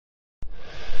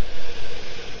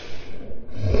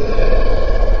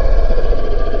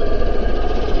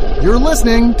You're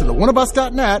listening to the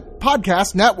oneofus.net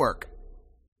podcast network.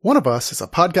 One of Us is a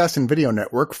podcast and video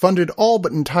network funded all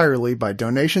but entirely by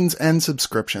donations and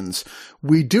subscriptions.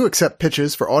 We do accept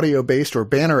pitches for audio-based or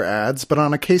banner ads, but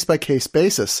on a case-by-case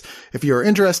basis. If you are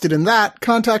interested in that,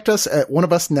 contact us at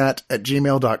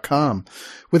oneofusnet@gmail.com.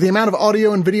 With the amount of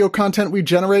audio and video content we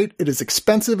generate, it is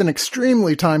expensive and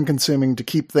extremely time-consuming to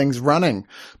keep things running.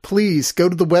 Please go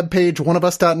to the webpage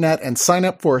oneofus.net and sign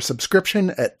up for a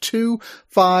subscription at $2,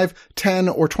 $5,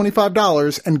 $10, or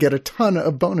 $25 and get a ton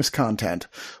of bonus content.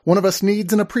 One of Us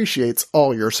needs and appreciates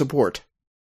all your support.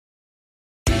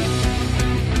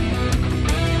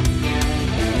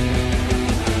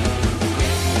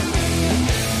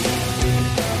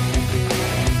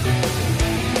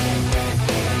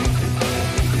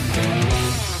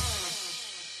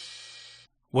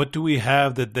 What do we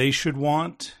have that they should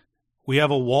want? We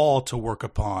have a wall to work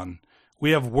upon.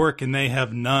 We have work and they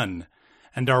have none.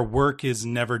 And our work is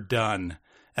never done.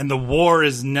 And the war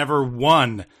is never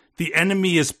won. The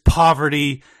enemy is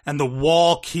poverty, and the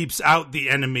wall keeps out the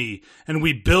enemy. And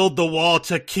we build the wall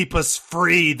to keep us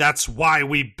free. That's why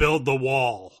we build the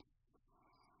wall.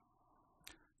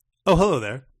 Oh, hello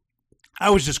there. I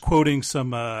was just quoting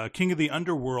some King of the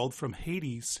Underworld from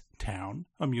Hades Town,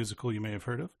 a musical you may have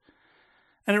heard of.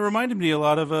 And it reminded me a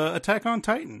lot of Attack on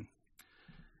Titan.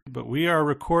 But we are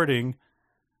recording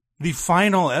the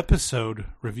final episode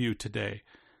review today.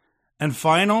 And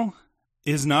final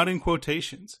is not in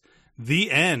quotations.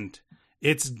 The end.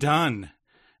 It's done.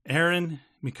 Eren,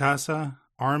 Mikasa,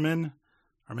 Armin,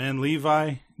 our man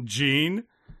Levi, Jean.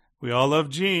 We all love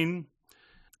Jean.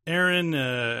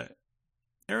 Eren's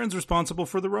responsible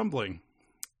for the rumbling.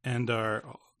 And our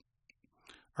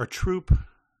troop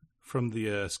from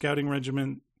the scouting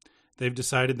regiment, they've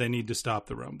decided they need to stop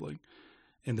the rumbling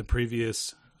in the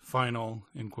previous final,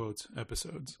 in quotes,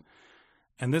 episodes.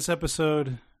 And this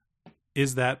episode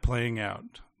is that playing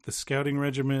out. The scouting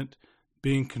regiment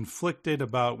being conflicted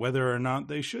about whether or not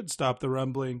they should stop the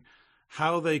rumbling,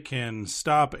 how they can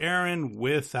stop Eren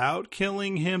without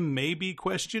killing him, maybe,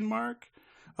 question mark?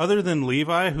 Other than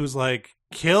Levi, who's like,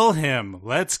 kill him,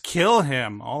 let's kill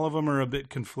him. All of them are a bit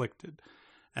conflicted.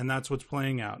 And that's what's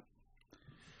playing out.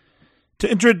 To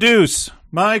introduce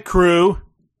my crew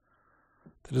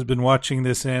that has been watching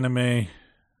this anime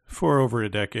for over a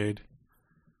decade.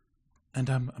 And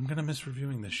I'm going to miss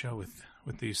reviewing the show with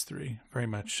these three very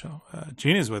much so.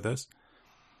 Gina's with us.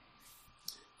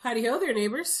 Howdy ho there,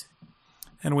 neighbors.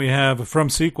 And we have,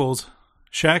 from sequels,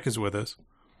 Shaq is with us.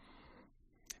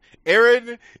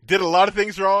 Eren did a lot of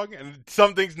things wrong and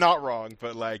some things not wrong,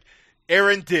 but like,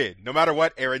 Eren did. No matter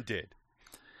what, Eren did.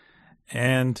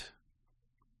 And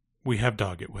we have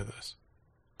Doggett with us.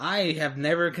 I have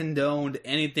never condoned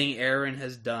anything Eren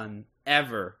has done,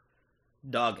 ever.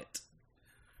 Doggett.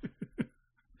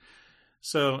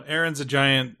 So, Eren's a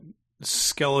giant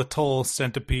skeletal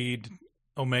centipede,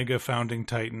 Omega founding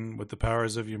titan with the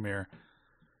powers of Ymir.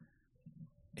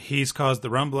 He's caused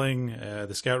the rumbling.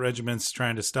 The scout regiment's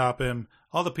trying to stop him.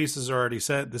 All the pieces are already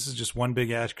set. This is just one big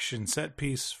action set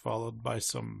piece, followed by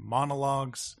some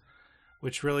monologues,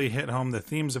 which really hit home the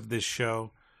themes of this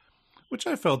show, which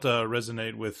I felt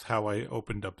resonate with how I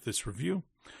opened up this review.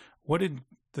 What did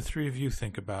the three of you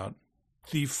think about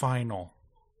the final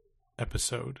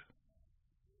episode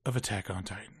of Attack on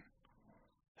Titan?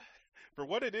 For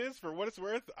what it is, for what it's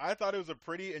worth, I thought it was a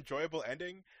pretty enjoyable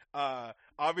ending.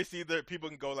 Obviously, the people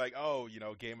can go like, oh,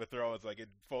 Game of Thrones, like it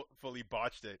fully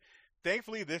botched it.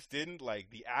 Thankfully, this didn't.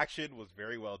 Like, the action was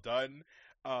very well done.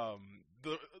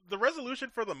 The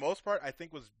resolution for the most part, I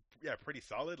think, was pretty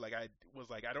solid. Like, I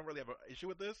don't really have an issue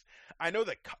with this. I know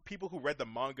that people who read the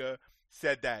manga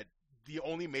said that the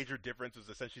only major difference was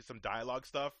essentially some dialogue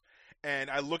stuff. And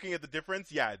looking at the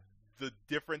difference, the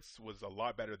difference was a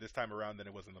lot better this time around than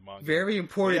it was in the manga. Very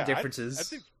important differences. I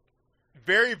think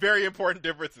very, very important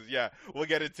differences. Yeah, we'll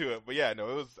get into it. But yeah, no,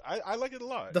 it was. I like it a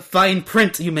lot. The fine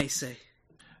print, you may say.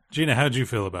 Gina, how'd you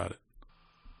feel about it?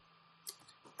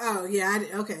 Oh, yeah.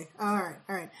 Okay. All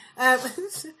right.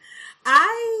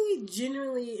 I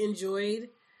genuinely enjoyed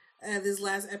this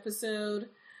last episode.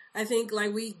 I think,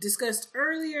 like we discussed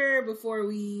earlier before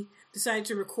we decided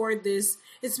to record this,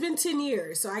 it's been 10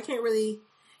 years, so I can't really...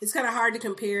 It's kind of hard to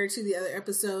compare to the other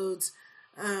episodes,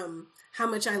 how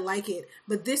much I like it.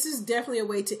 But this is definitely a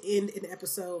way to end an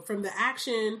episode. From the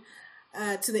action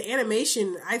to the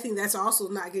animation, I think that's also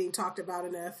not getting talked about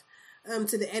enough.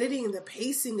 To the editing and the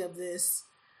pacing of this,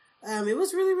 it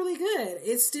was really, really good.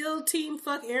 It's still team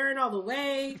fuck Eren all the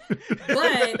way,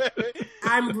 but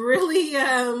I'm really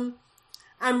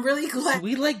glad. Do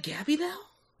we like Gabby now?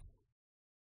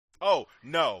 Oh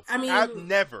no! I mean- I've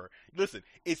never. Listen,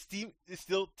 it's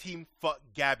still team fuck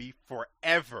Gabby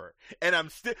forever, and I'm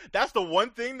still. That's the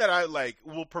one thing that I like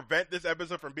will prevent this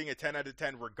episode from being a 10 out of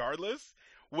 10, regardless.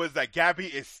 Was that Gabby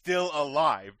is still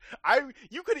alive?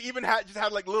 You could even just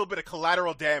have like a little bit of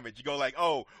collateral damage. You go like,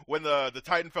 oh, when the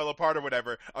Titan fell apart or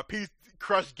whatever, a piece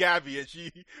crushed Gabby, and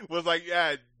she was like,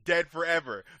 yeah, dead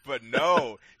forever. But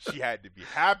no, she had to be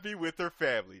happy with her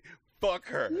family. Fuck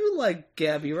her. You like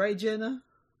Gabby, right, Jenna?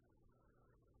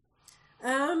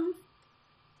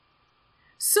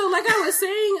 So like I was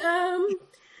saying,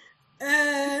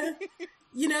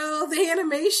 the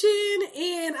animation,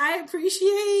 and I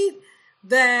appreciate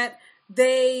that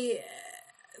they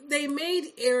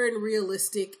made Eren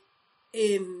realistic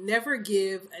and never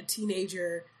give a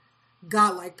teenager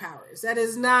godlike powers. That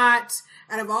is not,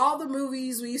 out of all the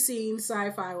movies we've seen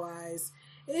sci-fi wise,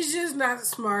 it's just not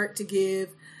smart to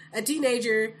give a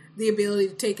teenager the ability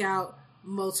to take out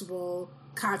multiple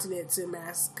continents and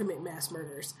commit mass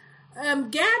murders.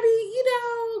 Gabby,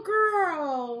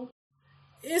 girl,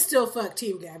 it's still fuck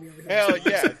Team Gabby over here. Hell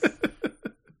yes.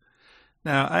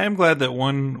 Now, I am glad that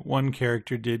one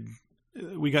character did.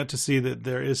 We got to see that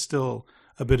there is still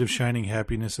a bit of shining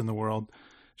happiness in the world.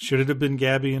 Should it have been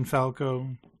Gabby and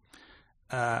Falco?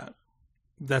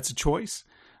 That's a choice,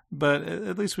 but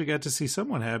at least we got to see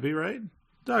someone happy, right?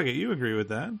 Doggett, you agree with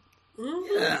that?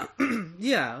 Mm-hmm.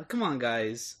 Yeah. Come on,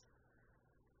 guys.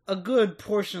 A good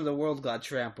portion of the world got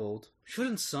trampled.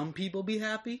 Shouldn't some people be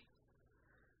happy?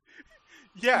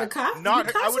 Yeah, not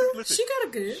her. I would listen. She got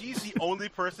a good. She's the only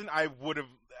person I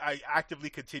actively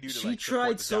continue to. She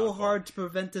tried so hard to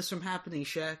prevent this from happening,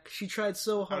 Shaq. She tried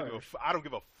so hard. I don't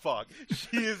give a fuck.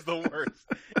 She is the worst.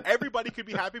 Everybody could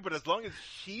be happy, but as long as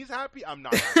she's happy, I'm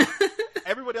not happy.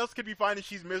 Everybody else could be fine if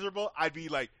she's miserable. I'd be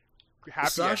like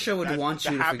happy. Sasha would want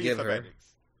you to forgive her.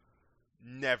 Endings.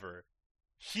 Never.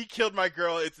 She killed my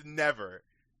girl. It's never.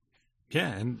 Yeah,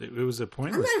 and it was a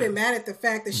pointless. I'm not even mad at the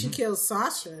fact that she killed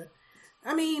Sasha.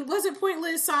 I mean, was it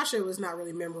pointless? Sasha was not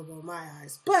really memorable in my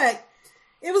eyes, but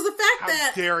it was the fact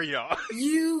that dare y'all.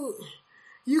 you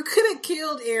could have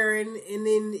killed Eren and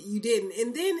then you didn't,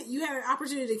 and then you had an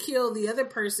opportunity to kill the other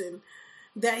person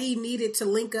that he needed to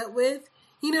link up with.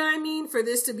 You know what I mean? For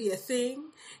this to be a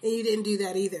thing, and you didn't do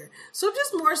that either. So I'm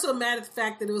just more so mad at the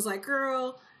fact that it was like,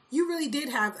 girl, you really did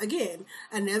have, again,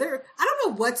 another. I don't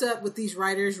know what's up with these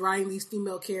writers writing these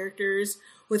female characters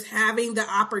with having the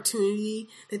opportunity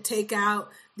to take out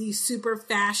these super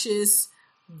fascist,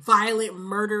 violent,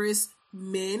 murderous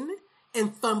men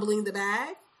and fumbling the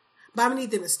bag. But I'm gonna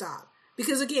need them to stop.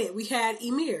 Because again, we had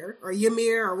Ymir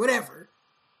or whatever.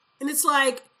 And it's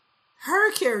like,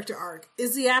 her character arc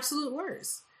is the absolute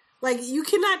worst. Like, you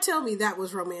cannot tell me that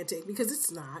was romantic, because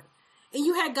it's not. And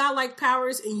you had godlike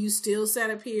powers and you still sat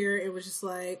up here and was just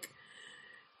like,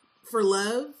 for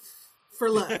love? For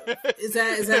love. Is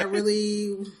that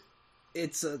really?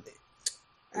 It's a.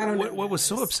 I don't know. What was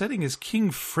so upsetting is King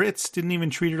Fritz didn't even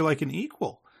treat her like an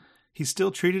equal. He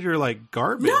still treated her like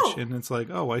garbage, No. and it's like,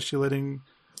 oh, why is she letting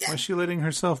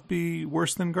herself be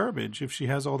worse than garbage if she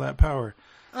has all that power?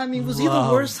 I mean, was he the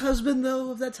worst husband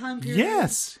though of that time period?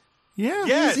 Yes. Yeah.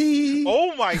 Yes. Was he?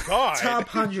 Oh my god. Top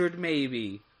 100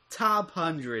 maybe. Top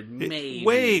 100 maybe.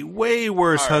 Way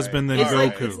worse All husband right. than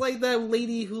It's Goku. like that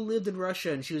lady who lived in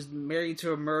Russia and she was married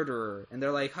to a murderer, and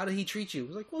they're like, "How did he treat you?" I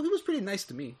was like, "Well, he was pretty nice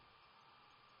to me."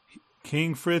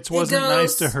 King Fritz wasn't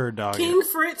nice to her, dog. King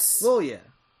Fritz. Well, yeah.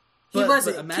 But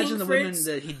wasn't. imagine King the Fritz, women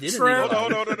that he didn't. Trump.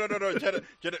 leave No.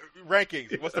 Jenna,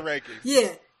 rankings. What's the rankings?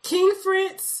 Yeah. King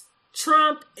Fritz,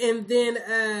 Trump, and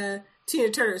then Tina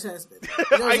Turner's husband. I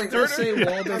was Ike like, Turner? Say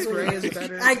Walder Frey is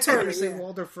better. Ike Turner, Say yeah.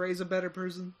 Walder Frey is a better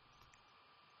person.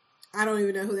 I don't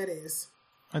even know who that is.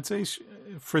 I'd say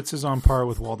Fritz is on par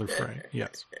with Walder Frey.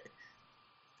 Yes.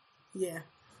 Yeah.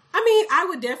 I mean, I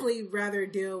would definitely rather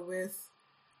deal with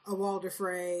a Walder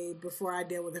Frey before I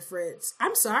deal with a Fritz.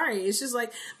 I'm sorry. It's just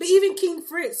like, but even King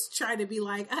Fritz tried to be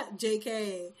like,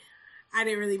 JK, I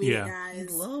didn't really mean it, He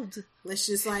guys. loved. Let's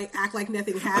just like act like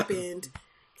nothing happened.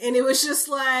 And it was just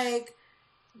like,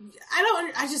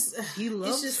 He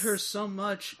loved just, her so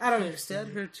much. I don't he understand.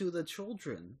 fed her to the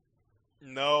children.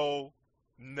 No.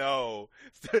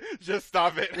 Just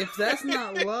stop it. If that's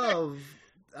not love,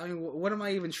 I mean, what am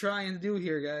I even trying to do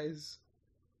here, guys?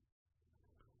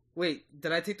 Wait,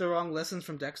 did I take the wrong lessons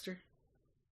from Dexter?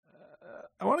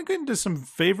 I want to get into some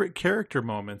favorite character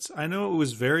moments. I know it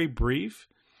was very brief,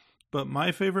 but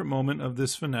my favorite moment of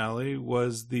this finale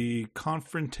was the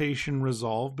confrontation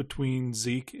resolve between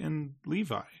Zeke and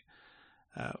Levi.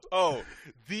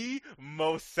 The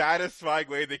most satisfying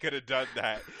way they could have done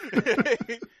that.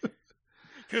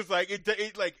 Because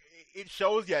it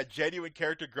shows genuine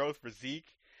character growth for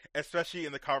Zeke, especially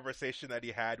in the conversation that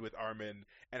he had with Armin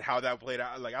and how that played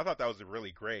out. Like, I thought that was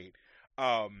really great.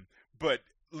 But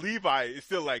Levi is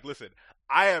still like, listen,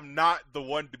 I am not the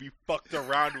one to be fucked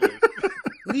around with.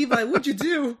 Levi, what'd you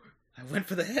do? I went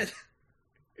for the head.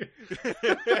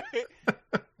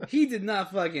 He did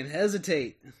not fucking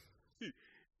hesitate.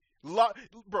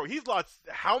 Bro, he's lost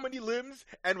how many limbs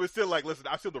and was still like, listen,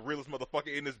 I'm still the realest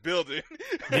motherfucker in this building.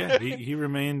 Yeah, he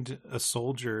remained a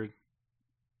soldier,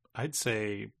 I'd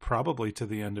say, probably to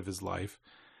the end of his life.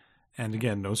 And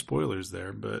again, no spoilers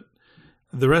there, but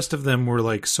the rest of them were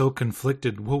like so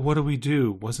conflicted. Well, what do we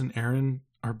do? Wasn't Eren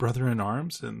our brother in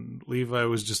arms? And Levi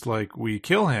was just like, we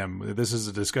kill him. This is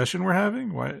a discussion we're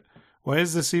having? Why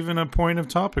is this even a point of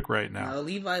topic right now?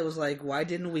 Levi was like, why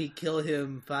didn't we kill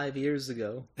him 5 years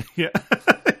ago? Yeah.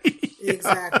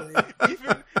 Exactly.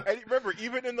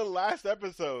 Even in the last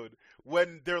episode,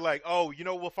 when they're like, oh,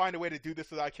 we'll find a way to do this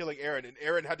without killing Eren, and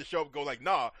Eren had to show up and go like,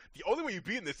 nah, the only way you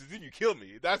beat this is if you kill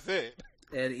me. That's it.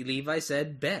 And Levi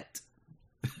said, bet.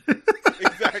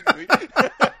 Exactly.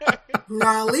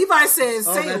 Nah, Levi says,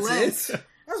 say that's less. it?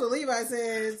 That's what Levi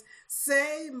says.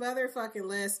 Say motherfucking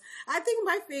less. I think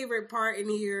my favorite part in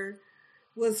here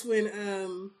was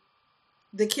when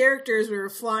the characters were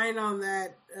flying on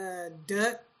that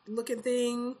duck looking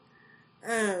thing,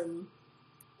 and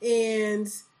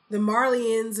the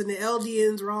Marleyans and the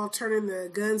Eldians were all turning the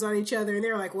guns on each other, and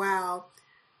they were like, wow,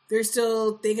 they're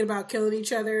still thinking about killing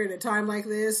each other in a time like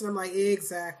this. And I'm like,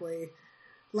 exactly.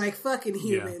 Like fucking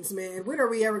humans, man. When are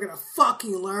we ever gonna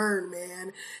fucking learn,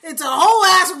 man? It's a whole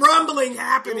ass rumbling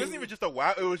happening. It wasn't even just a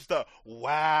wow. It was just a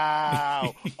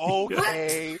wow.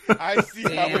 Okay, I see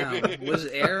how it is. Was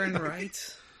Eren right?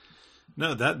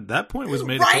 No, that point was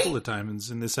made a couple of times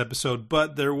in this episode,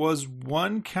 but there was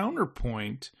one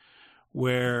counterpoint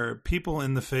where people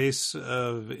in the face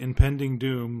of impending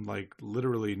doom, like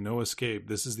literally no escape,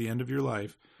 this is the end of your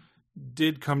life,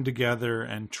 did come together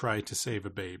and try to save a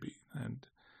baby. And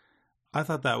I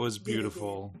thought that was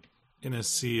beautiful in a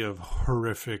sea of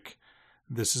horrific,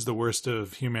 this is the worst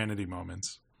of humanity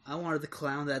moments. I wanted to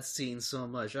clown that scene so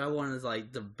much. I wanted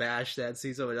to bash that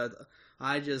scene so much.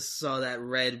 I just saw that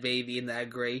red baby in that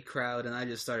gray crowd, and I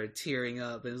just started tearing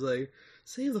up. And it was like,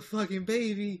 save the fucking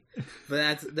baby.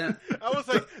 But I was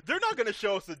like, they're not going to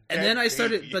show us a dead and then I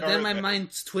started, baby, but then my they?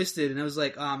 mind twisted, and I was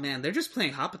like, oh man, they're just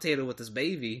playing hot potato with this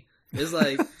baby. It's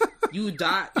like, you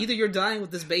die, either you're dying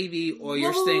with this baby, or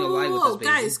you're staying alive with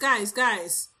this baby.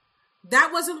 Guys. That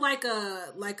wasn't like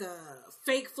a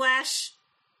fake flash.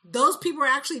 Those people are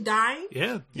actually dying?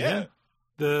 Yeah.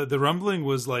 The rumbling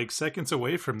was like seconds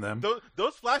away from them.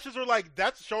 Those flashes were like,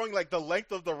 that's showing like the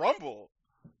length of the rumble.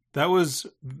 That was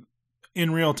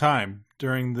in real time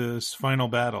during this final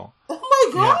battle. Oh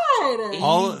my god!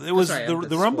 Yeah.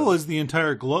 The rumble is the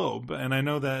entire globe, and I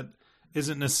know that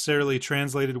isn't necessarily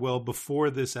translated well before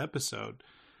this episode,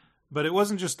 but it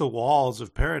wasn't just the walls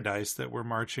of paradise that were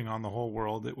marching on the whole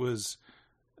world. It was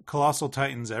colossal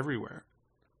titans everywhere.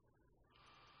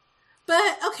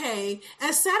 But, okay,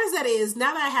 as sad as that is,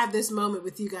 now that I have this moment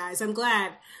with you guys, I'm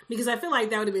glad, because I feel like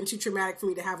that would have been too traumatic for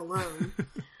me to have alone.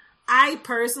 I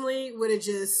personally would have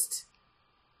just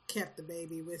kept the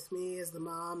baby with me as the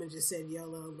mom and just said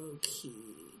YOLO low-key.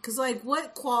 Because,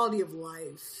 what quality of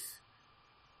life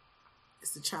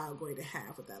is the child going to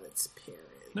have without its parents?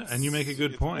 No, and you make a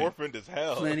good point. Orphaned as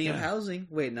hell. Plenty of housing.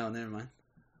 Wait, no, never mind.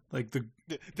 Like the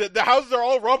houses are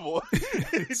all rubble.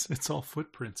 it's all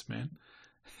footprints, man.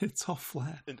 It's all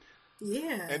flat.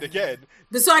 Yeah. And again,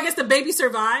 but so I guess the baby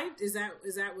survived. Was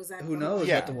that? Who knows?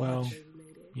 Yeah. What to watch.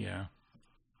 Yeah.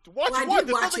 Watch I what?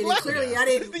 did watch it. And clearly, I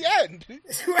didn't. The end,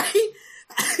 right?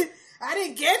 I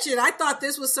didn't catch it. I thought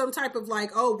this was some type of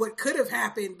what could have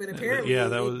happened, but apparently,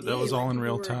 that was all in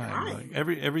real time. Like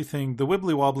everything, the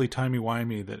wibbly wobbly timey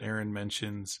wimey that Eren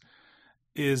mentions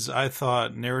is, I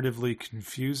thought, narratively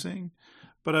confusing,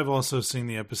 but I've also seen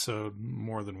the episode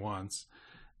more than once,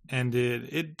 and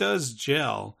it does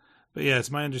gel. But yeah, it's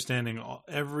my understanding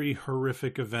every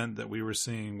horrific event that we were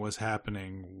seeing was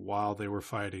happening while they were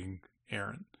fighting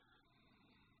Eren,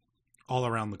 all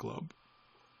around the globe.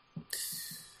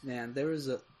 Man, there was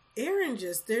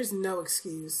Eren there's no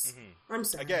excuse. Mm-hmm. I'm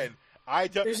sorry. Again, I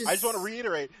just want to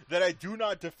reiterate that I do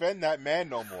not defend that man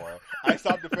no more. I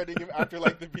stopped defending him after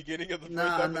the beginning of the first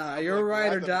episode. Nah, you're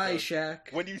right or die,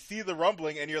 Shaq. When you see the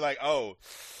rumbling and you're like, oh,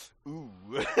 ooh.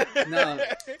 No.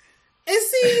 And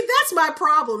see, that's my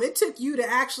problem. It took you to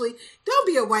actually, don't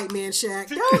be a white man, Shaq.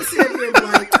 Don't sit here and be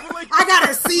like, I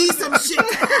gotta see some shit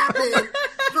to happen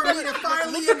for me to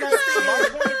finally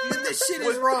understand that This shit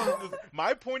is wrong.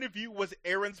 My point of view was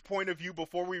Aaron's point of view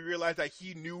before we realized that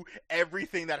he knew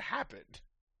everything that happened.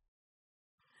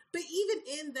 But even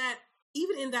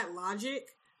in that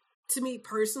logic, to me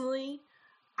personally,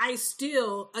 I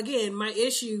still, again, my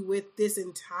issue with this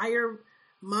entire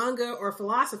manga or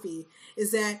philosophy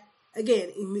is that,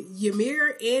 again,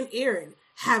 Ymir and Eren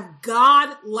have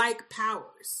god-like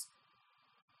powers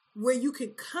where you can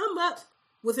come up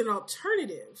with an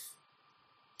alternative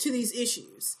to these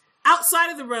issues outside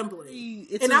of the rumbling.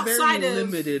 It's and a outside very of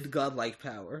limited godlike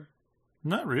power.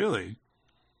 Not really.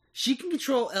 She can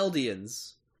control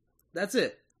Eldians. That's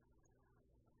it.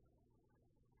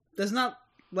 That's not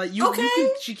like you. Okay.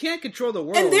 She can't control the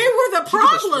world, and they were the She can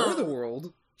destroy problem. the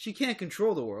world. She can't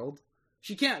control the world.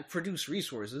 She can't produce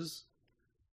resources.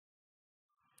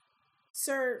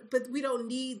 Sir, but we don't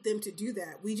need them to do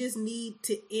that. We just need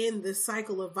to end the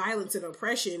cycle of violence and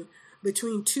oppression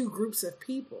between two groups of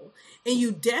people. And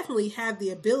you definitely have the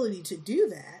ability to do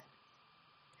that.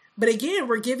 But again,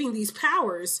 we're giving these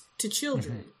powers to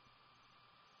children.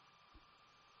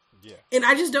 Yeah. And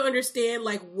I just don't understand,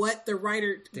 like, what the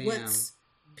writer Damn. wants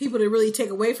people to really take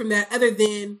away from that other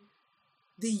than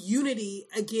the unity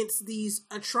against these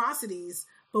atrocities.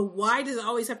 But why does it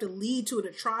always have to lead to an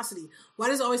atrocity? Why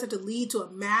does it always have to lead to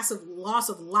a massive loss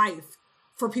of life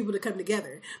for people to come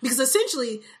together? Because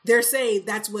essentially they're saying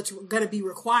that's what's going to be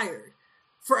required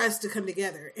for us to come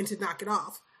together and to knock it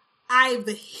off. I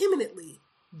vehemently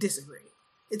disagree.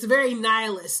 It's a very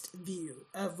nihilist view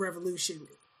of revolution,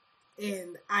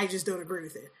 and I just don't agree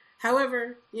with it.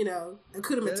 However, Hakuna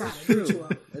Matata. That's do what you true.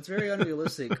 want. It's very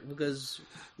unrealistic because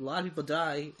a lot of people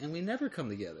die and we never come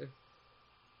together.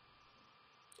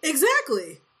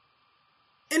 Exactly.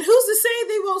 And who's to say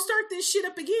they won't start this shit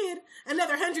up again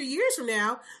another 100 years from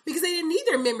now because they didn't need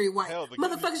their memory wiped? Hell,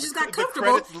 Motherfuckers just got the comfortable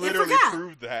credits and literally forgot.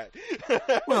 proved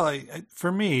that. Well,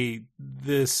 for me,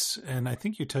 this, and I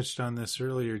think you touched on this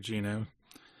earlier, Gino,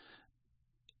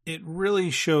 it really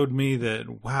showed me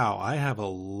that, wow, I have a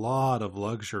lot of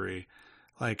luxury.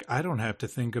 Like, I don't have to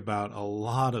think about a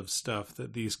lot of stuff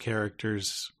that these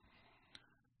characters,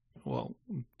 well,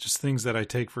 just things that I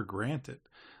take for granted.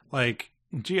 Like,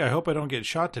 gee, I hope I don't get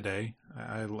shot today.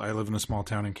 I live in a small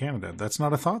town in Canada. That's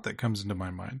not a thought that comes into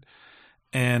my mind.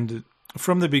 And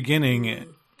from the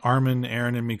beginning, Armin,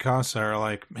 Eren, and Mikasa are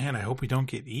like, man, I hope we don't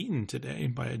get eaten today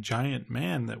by a giant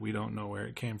man that we don't know where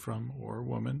it came from, or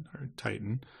woman, or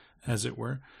Titan, as it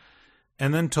were.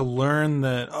 And then to learn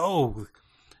that, oh,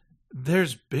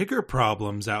 there's bigger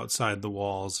problems outside the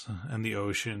walls and the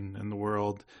ocean and the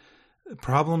world,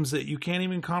 problems that you can't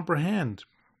even comprehend.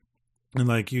 And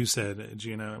like you said,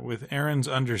 Gina, with Eren's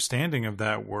understanding of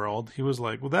that world, he was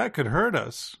like, well, that could hurt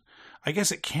us. I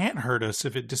guess it can't hurt us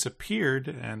if it disappeared.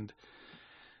 And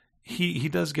he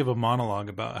does give a monologue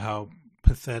about how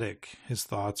pathetic his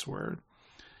thoughts were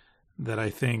that I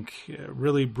think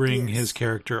really bring his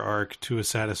character arc to a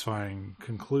satisfying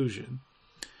conclusion.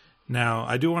 Now,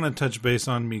 I do want to touch base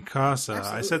on Mikasa. Absolutely.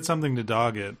 I said something to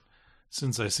dog it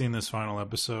since I seen this final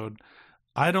episode.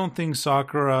 I don't think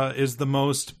Sakura is the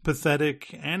most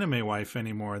pathetic anime wife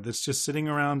anymore that's just sitting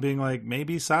around being like,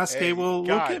 maybe Sasuke will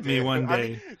look at me one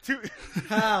day.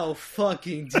 How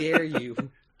fucking dare you?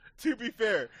 To be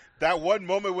fair, that one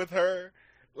moment with her,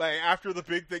 like after the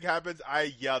big thing happens,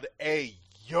 I yelled, "Hey,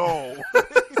 yo!"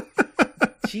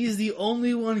 She's the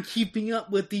only one keeping up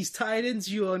with these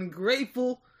titans, you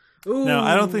ungrateful. Ooh, No,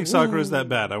 I don't think Sakura's that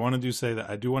bad. I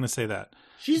do want to say that.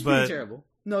 She's But pretty terrible.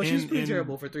 No, she's pretty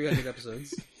terrible for 300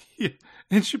 episodes. Yeah.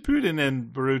 In Shippuden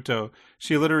and Boruto,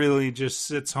 she literally just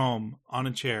sits home on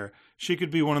a chair. She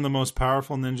could be one of the most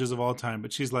powerful ninjas of all time,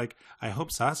 but she's like, I hope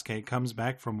Sasuke comes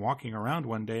back from walking around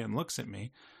one day and looks at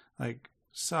me. Like,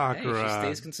 Sakura. Hey, she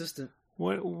stays consistent.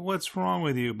 What's wrong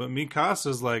with you? But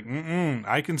Mikasa's like,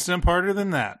 I can simp harder than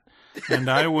that. And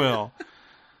I will.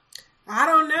 I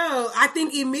don't know. I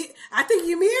think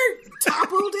Ymir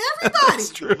toppled everybody.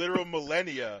 The literal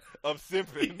millennia of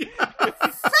simping.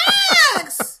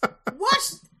 Facts. Watch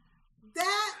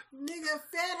that nigga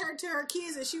fed her to her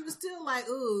kids, and she was still like,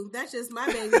 "Ooh, that's just my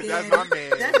baby daddy. That's my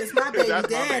man. That's just my baby That's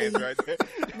daddy." my man right there.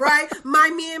 Right? My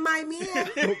man, my man,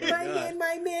 God.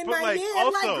 my man, But, my like, man.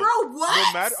 also, Like, bro, what?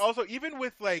 No matter, also, even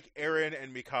with like Eren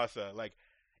and Mikasa, like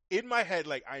in my head,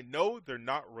 like I know they're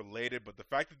not related, but the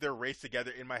fact that they're raised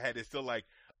together in my head is still like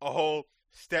a whole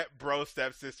step bro,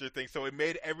 step sister thing. So it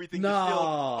made everything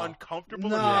still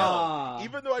uncomfortable as hell.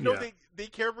 Even though I know they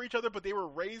care for each other, but they were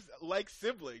raised like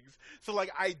siblings. So like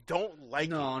I don't like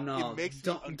it. No. It makes me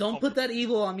Don't uncomfortable. put that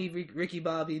evil on me, Ricky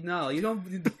Bobby. No, you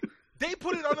don't. They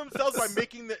put it on themselves by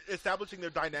establishing their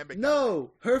dynamic.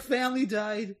 No, her family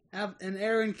died, and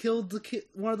Eren killed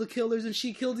one of the killers, and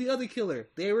she killed the other killer.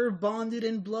 They were bonded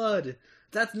in blood.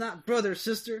 That's not brother,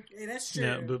 sister. Yeah, that's true.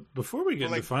 Yeah, but before we get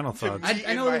into final thoughts,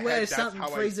 I know the way I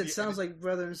phrase it sounds like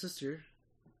brother and sister.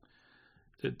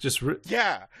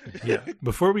 Yeah.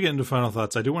 Before we get into final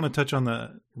thoughts, I do want to touch on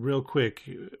the real quick,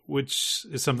 which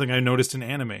is something I noticed in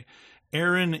anime.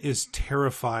 Eren is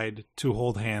terrified to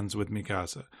hold hands with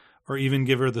Mikasa, or even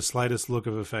give her the slightest look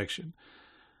of affection.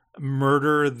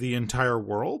 Murder the entire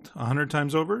world 100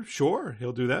 times over? Sure,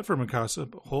 he'll do that for Mikasa,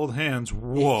 but hold hands,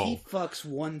 whoa. If he fucks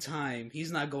one time,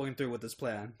 he's not going through with his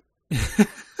plan.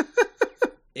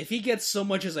 If he gets so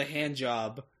much as a hand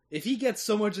job, if he gets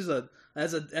so much as a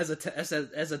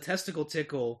testicle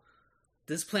tickle,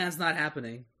 this plan's not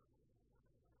happening.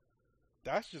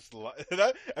 That's just I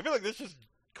feel like this just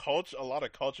a lot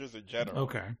of cultures in general.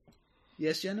 Okay.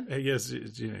 Yes, Jenna? Yes,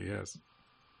 Gina, yes.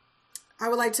 I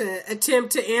would like to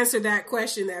attempt to answer that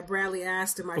question that Bradley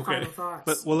asked in my final thoughts.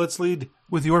 But let's lead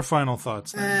with your final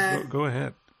thoughts. Then. Go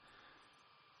ahead.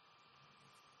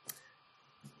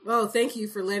 Oh, thank you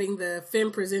for letting the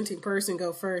femme presenting person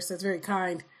go first. That's very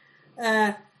kind.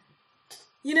 I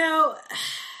don't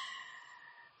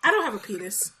have a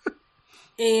penis,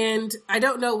 and I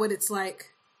don't know what it's like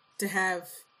to have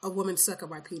a woman suck on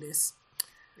my penis.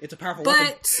 It's a powerful weapon.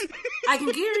 But I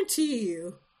can guarantee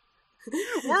you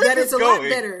that it's a lot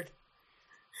better.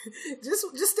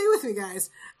 Just stay with me,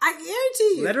 guys. I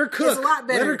guarantee you, let her cook. It's a lot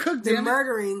better let her cook, than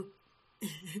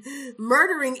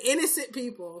murdering innocent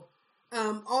people,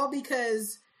 all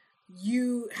because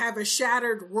you have a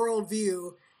shattered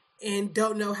worldview and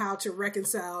don't know how to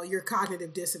reconcile your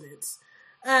cognitive dissonance.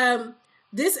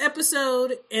 This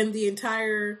episode and the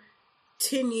entire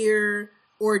 10-year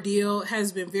ordeal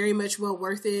has been very much well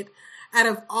worth it. Out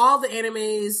of all the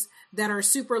animes that are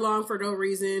super long for no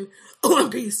reason, One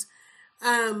Piece,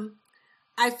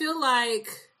 I feel like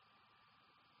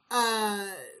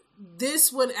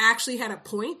this one actually had a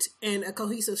point and a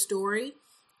cohesive story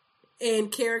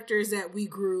and characters that we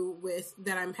grew with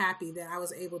that I'm happy that I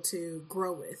was able to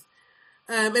grow with.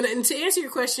 And to answer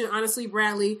your question, honestly,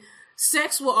 Bradley,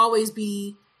 sex will always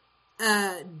be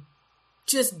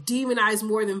just demonized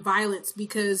more than violence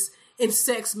because in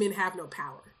sex, men have no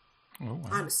power. Oh, wow.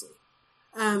 Honestly.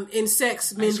 In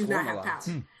sex, men do not have power.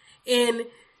 And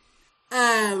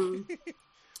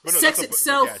sex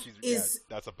itself is...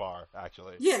 that's a bar,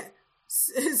 actually. Yeah.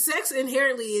 Sex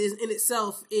inherently in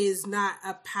itself is not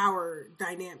a power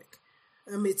dynamic.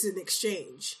 It's an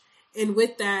exchange. And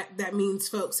with that, that means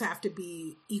folks have to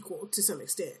be equal to some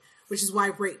extent, which is why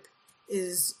rape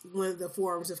is one of the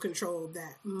forms of control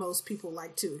that most people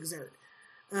like to exert.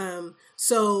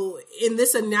 So in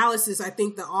this analysis, I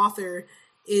think the author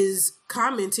is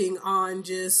commenting on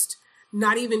just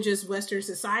not even just Western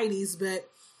societies, but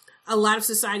a lot of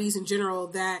societies in general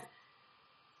that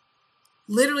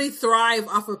literally thrive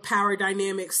off of power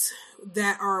dynamics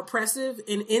that are oppressive.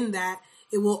 And in that,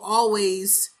 it will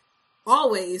always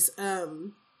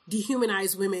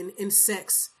dehumanize women in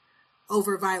sex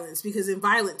over violence, because in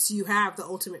violence you have the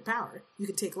ultimate power. You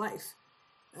can take life.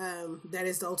 That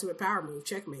is the ultimate power move.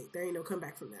 Checkmate. There ain't no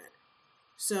comeback from that.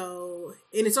 So,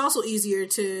 and it's also easier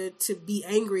to be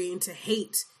angry and to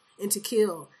hate and to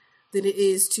kill than it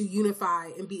is to unify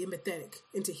and be empathetic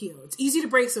and to heal. It's easy to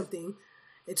break something.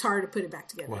 It's hard to put it back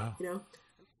together. Wow. You know?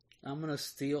 I'm gonna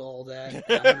steal all that.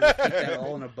 I'm gonna keep that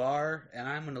all in a bar, and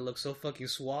I'm gonna look so fucking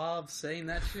suave saying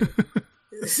that shit.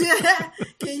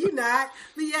 Can you not?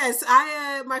 But yes,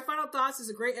 my final thoughts is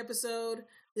a great episode.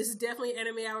 This is definitely an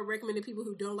anime I would recommend to people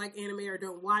who don't like anime or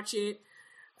don't watch it.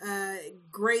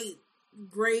 Great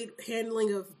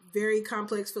handling of very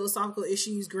complex philosophical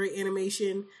issues. Great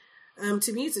animation.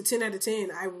 To me, it's a 10 out of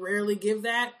 10. I rarely give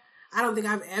that. I don't think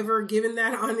I've ever given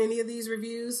that on any of these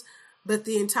reviews. But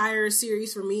the entire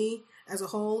series for me as a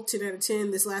whole, 10 out of 10.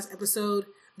 This last episode,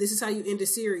 this is how you end a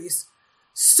series.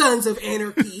 Sons of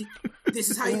Anarchy.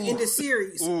 This is how you end a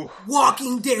series. Ooh.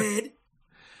 Walking Dead.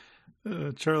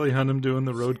 Charlie Hunnam doing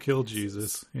the roadkill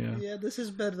Jesus. Yeah. Yeah, this is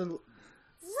better than...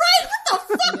 Right? What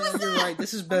the fuck was that? You're right.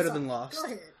 This is better than Lost. Go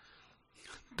ahead.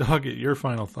 Doggett, your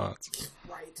final thoughts.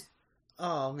 Right.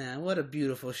 Oh, man, what a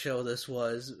beautiful show this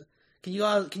was. Can you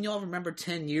all remember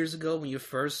 10 years ago when you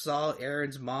first saw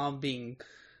Eren's mom being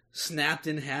snapped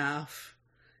in half?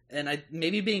 And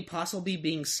maybe possibly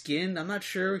being skinned? I'm not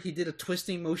sure. He did a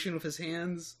twisting motion with his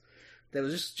hands that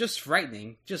was just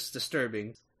frightening, just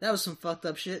disturbing. That was some fucked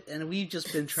up shit, and we've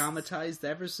just been traumatized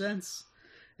ever since.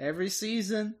 Every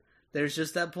season, there's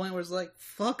just that point where it's like,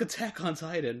 fuck Attack on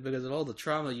Titan, because of all the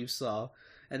trauma you saw.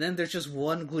 And then there's just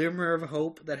one glimmer of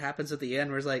hope that happens at the end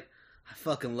where it's like, I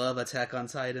fucking love Attack on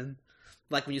Titan.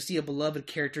 Like when you see a beloved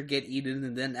character get eaten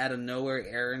and then out of nowhere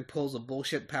Eren pulls a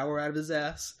bullshit power out of his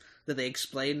ass that they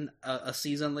explain a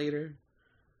season later.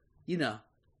 You know.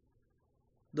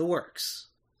 The works.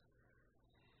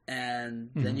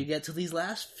 And then you get to these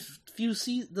last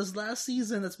this last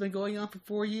season that's been going on for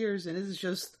 4 years, and it has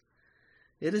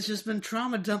just been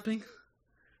trauma dumping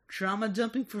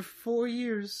for 4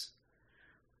 years,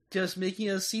 just making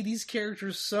us see these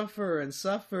characters suffer,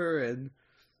 and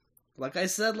like I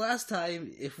said last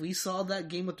time, if we saw that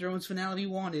Game of Thrones finale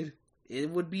we wanted, it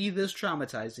would be this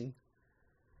traumatizing.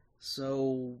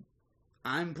 So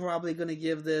I'm probably gonna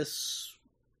give this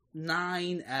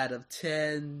 9 out of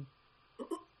 10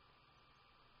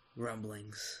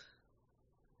 rumblings.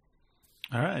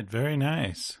 All right, very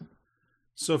nice.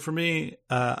 So for me,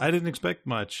 I didn't expect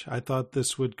much. I thought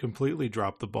this would completely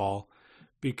drop the ball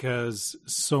because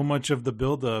so much of the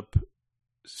buildup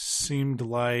seemed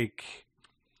like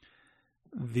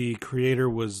the creator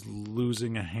was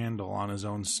losing a handle on his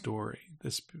own story.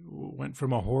 This went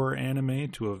from a horror anime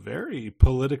to a very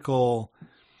political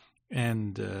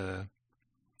and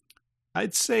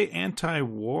I'd say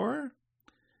anti-war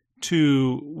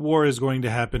to war is going to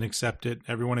happen, accept it.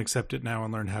 Everyone accept it now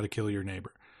and learn how to kill your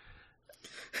neighbor.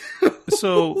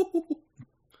 So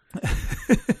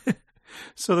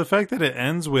the fact that it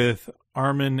ends with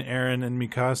Armin, Eren, and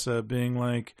Mikasa being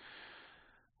like,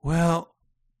 well,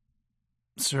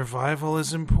 survival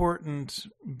is important,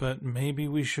 but maybe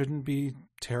we shouldn't be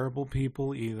terrible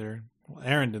people either. Well,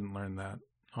 Eren didn't learn that,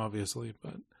 obviously,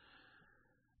 but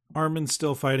Armin's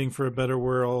still fighting for a better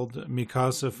world,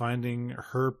 Mikasa finding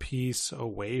her peace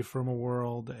away from a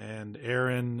world, and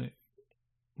Eren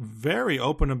very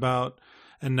open about,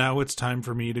 and now it's time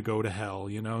for me to go to hell,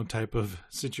 type of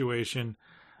situation.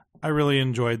 I really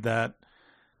enjoyed that.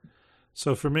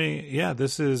 So for me, yeah,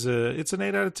 this is it's an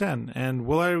 8 out of 10. And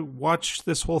will I watch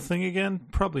this whole thing again?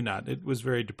 Probably not. It was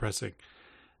very depressing.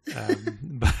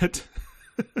 But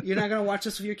you're not going to watch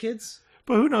this with your kids?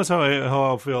 But who knows how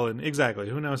I'll feel? And exactly,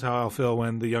 who knows how I'll feel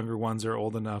when the younger ones are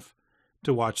old enough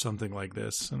to watch something like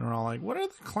this, and we're all like, "What are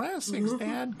the classics,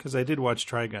 Dad?" Because I did watch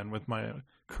Trigun with my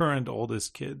current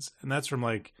oldest kids, and that's from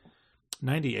like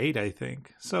 '98, I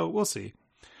think. So we'll see.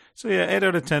 So yeah, 8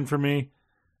 out of 10 for me.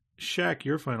 Shaq,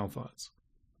 your final thoughts?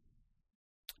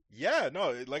 Yeah,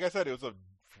 no, like I said, it was a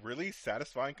really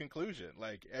satisfying conclusion.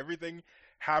 Like everything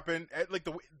happened, like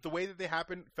the way that they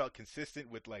happened felt consistent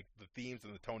with like the themes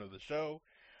and the tone of the show.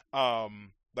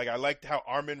 Like I liked how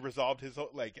Armin resolved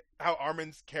how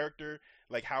Armin's character,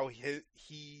 like how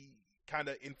he kind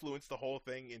of influenced the whole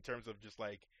thing in terms of just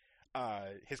like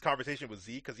his conversation with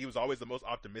Z, because he was always the most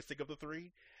optimistic of the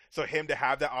three. So him to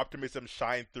have that optimism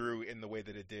shine through in the way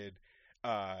that it did,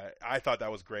 I thought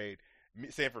that was great.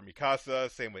 Same for Mikasa,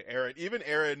 same with Eren. Even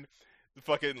Eren, the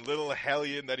fucking little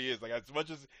hellion that he is, like as much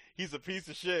as he's a piece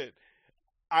of shit,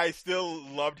 I still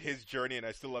loved his journey and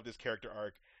I still loved his character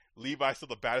arc. Levi's still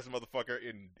the baddest motherfucker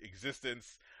in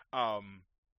existence. And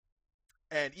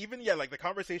even, yeah, like the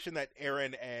conversation that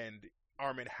Eren and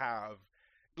Armin have,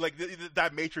 like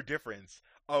that major difference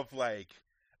of like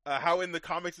how in the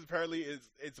comics apparently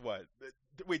it's what?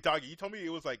 Wait, Doggy, you told me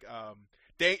it was like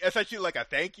essentially like a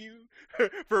thank you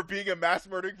for being a mass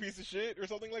murdering piece of shit or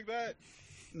something like that.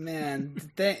 Man,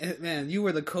 man, you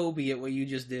were the Kobe at what you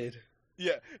just did.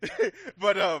 Yeah,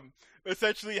 but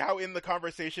essentially how in the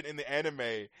conversation in the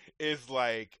anime is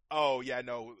like, oh yeah,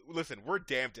 no, listen, we're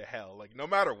damned to hell, like no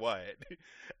matter what.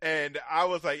 And I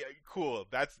was like, cool,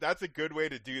 that's a good way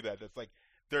to do that. That's like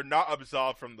they're not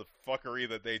absolved from the fuckery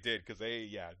that they did, because they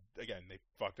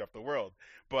fucked up the world.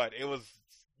 But it was,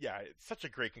 yeah, it's such a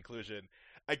great conclusion.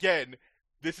 Again,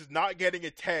 this is not getting a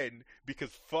 10 because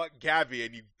fuck Gabby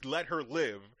and you let her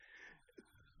live.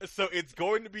 So it's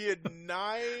going to be a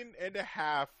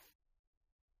 9.5.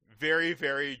 Very,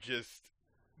 very just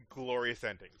glorious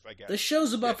endings, I guess. The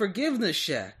show's about forgiveness,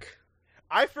 Shaq.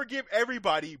 I forgive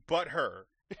everybody but her.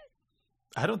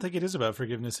 I don't think it is about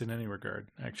forgiveness in any regard,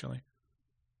 actually.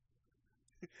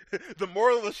 The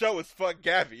moral of the show is fuck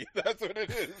Gabby. That's what it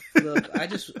is. Look, I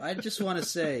just want to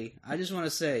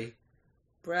say,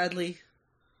 Bradley,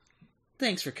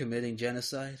 thanks for committing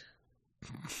genocide.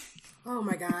 Oh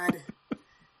my God.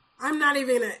 I'm not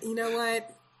even gonna, you know what?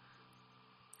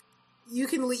 You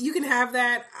can have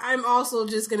that. I'm also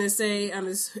just gonna say on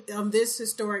this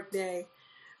historic day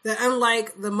that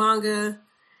unlike the manga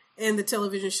and the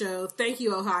television show, thank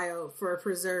you, Ohio, for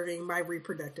preserving my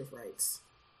reproductive rights.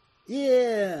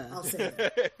 Yeah. I'll say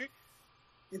that.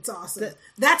 It's awesome.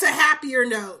 That's a happier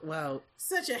note. Wow.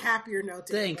 Such a happier note.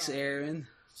 Thanks, Aaron.